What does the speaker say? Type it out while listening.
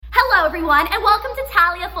everyone, and welcome to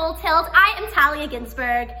Talya Full Tilt. I am Talya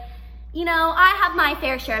Ginsburg. You know, I have my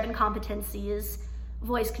fair share of incompetencies.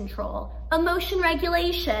 Voice control, emotion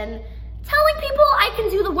regulation, telling people I can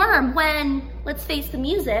do the worm when, let's face the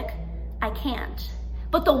music, I can't.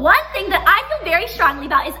 But the one thing that I feel very strongly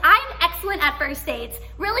about is I'm excellent at first dates.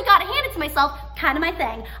 Really gotta hand it to myself, kind of my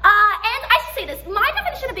thing. And I should say this, my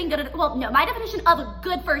definition of being good at, my definition of a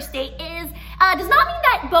good first date is, does not mean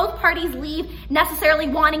that both parties leave necessarily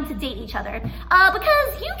wanting to date each other.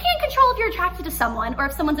 Because you can't control if you're attracted to someone or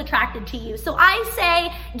if someone's attracted to you. So I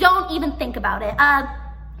say, don't even think about it.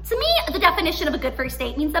 To me, the definition of a good first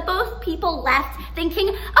date means that both people left thinking,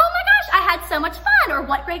 oh my gosh, I had so much fun, or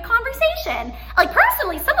what great conversation. Like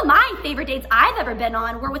personally, some of my favorite dates I've ever been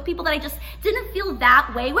on were with people that I just didn't feel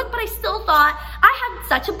that way with, but I still thought I had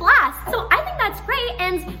such a blast. So I think that's great,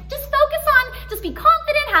 and just focus on, just be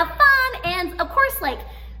confident, have fun, and of course, like,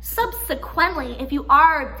 subsequently, if you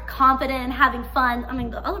are confident and having fun, I mean,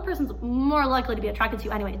 the other person's more likely to be attracted to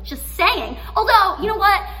you anyway, just saying. Although, you know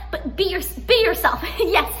what, but be yourself,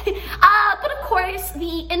 yes. But of course,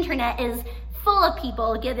 the internet is full of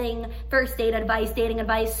people giving first date advice, dating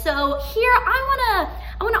advice. So here, I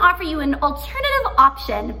wanna offer you an alternative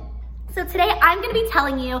option. So today, I'm gonna be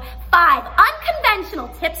telling you 5 unconventional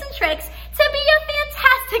tips and tricks to be a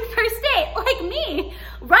fantastic first date, like me,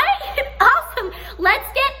 right? Awesome, let's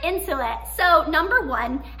get into it. So number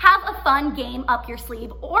 1, have a fun game up your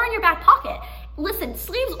sleeve or in your back pocket. Listen,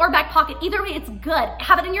 sleeves or back pocket, either way, it's good.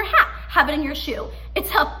 Have it in your hat, have it in your shoe. It's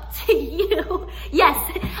up to you. Yes,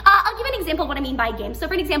 I'll give an example of what I mean by game. So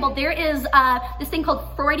for an example, there is this thing called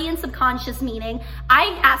Freudian subconscious meaning.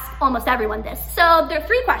 I ask almost everyone this. So there are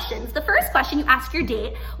 3 questions. The first question, you ask your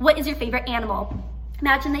date, what is your favorite animal?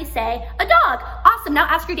 Imagine they say, a dog. Awesome, now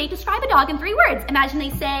ask your date, describe a dog in 3 words. Imagine they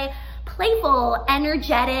say, playful,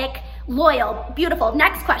 energetic, loyal. Beautiful.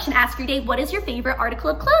 Next question, ask your date, what is your favorite article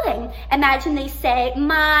of clothing? Imagine they say,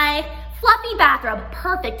 my fluffy bathrobe.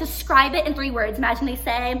 Perfect. Describe it in 3 words. Imagine they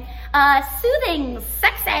say, soothing,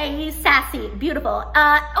 sexy, sassy. Beautiful.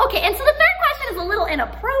 Okay, and so the third question is a little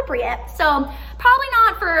inappropriate, so probably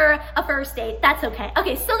not for a first date. That's okay.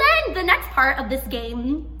 Okay, so then the next part of this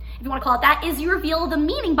game, if you want to call it that, is you reveal the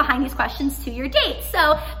meaning behind these questions to your date.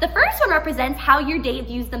 So the first one represents how your date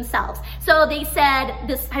views themselves. So they said,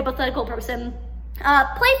 this hypothetical person,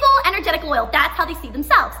 playful, energetic, loyal. That's how they see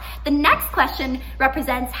themselves. The next question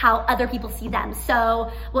represents how other people see them.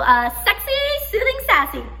 So, sexy, soothing,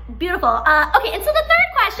 sassy. Beautiful. Okay, and so the third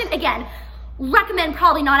question, again, recommend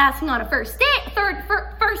probably not asking on a first date,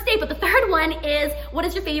 first date, but the third one is, what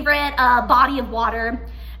is your favorite body of water?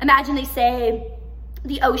 Imagine they say,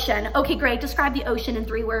 the ocean. Okay, great. Describe the ocean in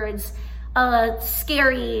 3 words.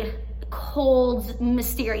 Scary, cold,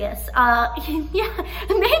 mysterious. Yeah,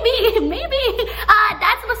 maybe.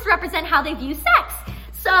 That's supposed to represent how they view sex.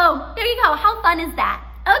 So there you go. How fun is that?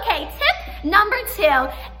 Okay, tip number 2.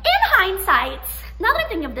 In hindsight, now that I'm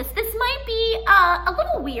thinking of this might be a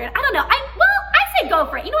little weird. I don't know. I say go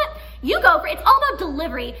for it. You know what? You go for it. It's all about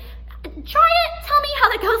delivery. Try it, tell me how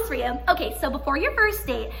that goes for you. Okay, so before your first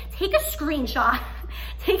date, take a screenshot.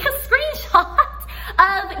 Take a screenshot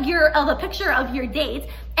of a picture of your date,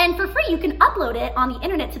 and for free, you can upload it on the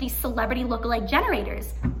internet to these celebrity lookalike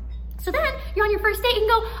generators. So then, you're on your first date, you can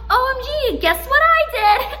go, OMG, guess what I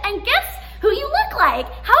did? And guess who you look like?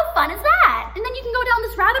 How fun is that? And then you can go down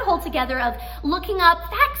this rabbit hole together of looking up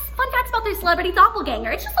fun facts about their celebrity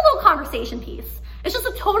doppelganger. It's just a little conversation piece. It's just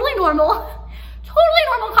a totally normal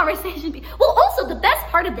conversation piece. Well, also, the best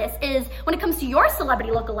part of this is when it comes to your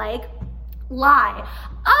celebrity lookalike, lie.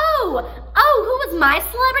 Oh, who was my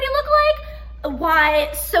celebrity lookalike?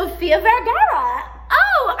 Why, Sofia Vergara.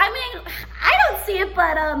 Oh, I mean, I don't see it,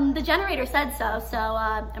 but the generator said so. So,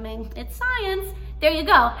 I mean, it's science. There you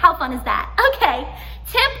go. How fun is that? Okay,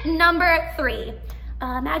 tip number 3.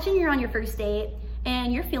 Imagine you're on your first date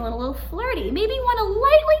and you're feeling a little flirty. Maybe you want to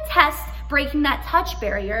lightly test breaking that touch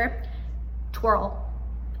barrier. Twirl.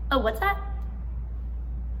 Oh, what's that?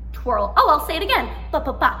 Twirl. Oh, I'll say it again.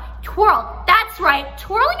 Twirl. That's right.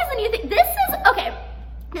 Twirling is a new thing. This is, okay,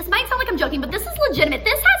 this might sound like I'm joking, but this is legitimate.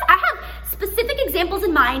 I have specific examples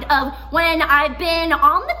in mind of when I've been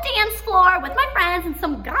on the dance floor with my friends and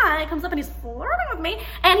some guy comes up and he's flirting with me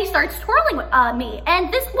and he starts twirling with me.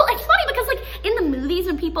 And this, well, it's funny because like in the movies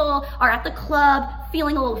when people are at the club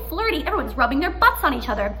feeling a little flirty, everyone's rubbing their butts on each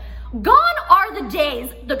other. Gone are the days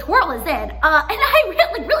the twirl is in. And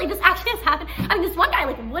I really, this actually has happened. I mean, this one guy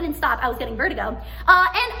like wouldn't stop. I was getting vertigo. And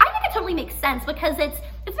I think it totally makes sense because it's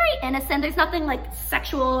very innocent. There's nothing like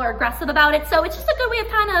sexual or aggressive about it. So it's just a good way of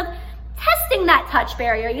kind of testing that touch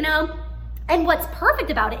barrier, you know? And what's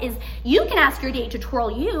perfect about it is you can ask your date to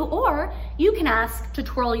twirl you, or you can ask to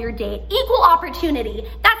twirl your date. Equal opportunity.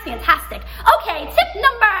 That's fantastic. Okay, tip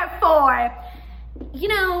number 4. You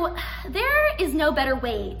know, there is no better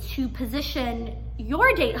way to position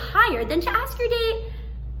your date higher than to ask your date,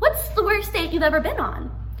 what's the worst date you've ever been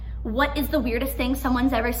on? What is the weirdest thing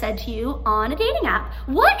someone's ever said to you on a dating app?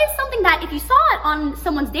 What is something that if you saw it on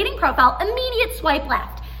someone's dating profile, immediate swipe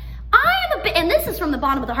left? And this is from the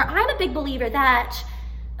bottom of the heart, I'm a big believer that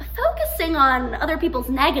focusing on other people's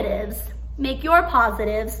negatives make your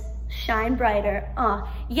positives shine brighter.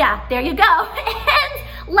 Yeah, there you go.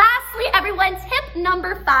 And lastly, everyone, tip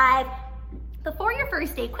number 5. Before your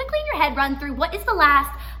first date, quickly in your head run through what is the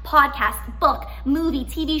last podcast, book, movie,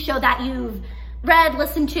 TV show that you've read,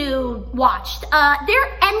 listened to, watched. There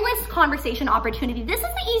are endless conversation opportunity. This is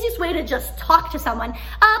the easiest way to just talk to someone.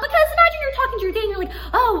 Because imagine you're talking to your date and you're like,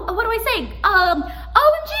 oh, what do I say?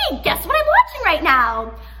 OMG, guess what I'm watching right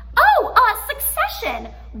now? Oh, Succession.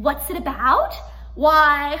 What's it about?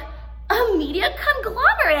 Why, a media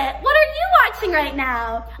conglomerate. What are you watching right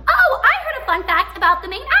now? Oh, I heard a fun fact about the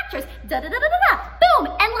main actress. Da-da-da-da-da-da.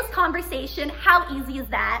 Boom, endless conversation. How easy is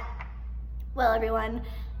that? Well, everyone,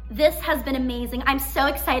 this has been amazing. I'm so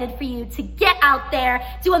excited for you to get out there,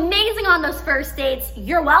 do amazing on those first dates.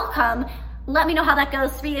 You're welcome. Let me know how that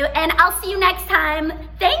goes for you, and I'll see you next time.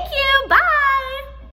 Thank you. Bye.